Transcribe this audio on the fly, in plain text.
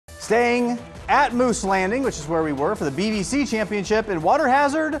Staying at Moose Landing, which is where we were for the BVC Championship in Water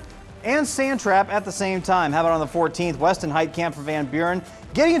Hazard and Sand Trap at the same time. How about on the 14th, Weston Height Camp for Van Buren,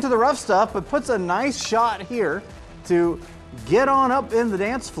 getting into the rough stuff, but puts a nice shot here to get on up in the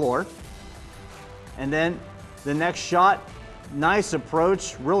dance floor. And then the next shot, nice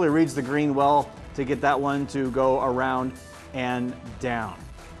approach, really reads the green well to get that one to go around and down.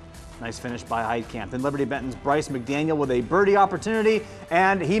 Nice finish by Heitkamp. Then Liberty Benton's Bryce McDaniel with a birdie opportunity,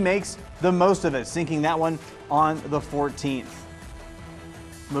 and he makes the most of it, sinking that one on the 14th.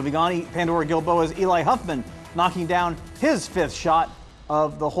 Moving on, Pandora Gilboa's Eli Huffman knocking down his 5th shot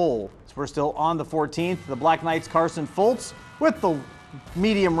of the hole. So we're still on the 14th. The Black Knights' Carson Foltz with the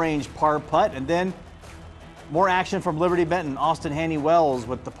medium range par putt, and then more action from Liberty Benton. Austin Hanny Wells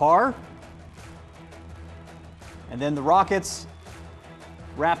with the par. And then the Rockets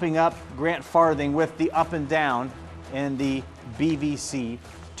wrapping up Grant Farthing with the up and down in the BVC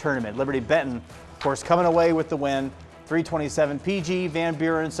tournament. Liberty Benton, of course, coming away with the win. 327 PG, Van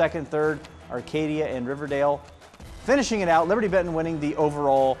Buren second, third, Arcadia and Riverdale finishing it out. Liberty Benton winning the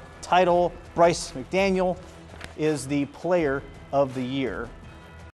overall title. Bryce McDaniel is the player of the year.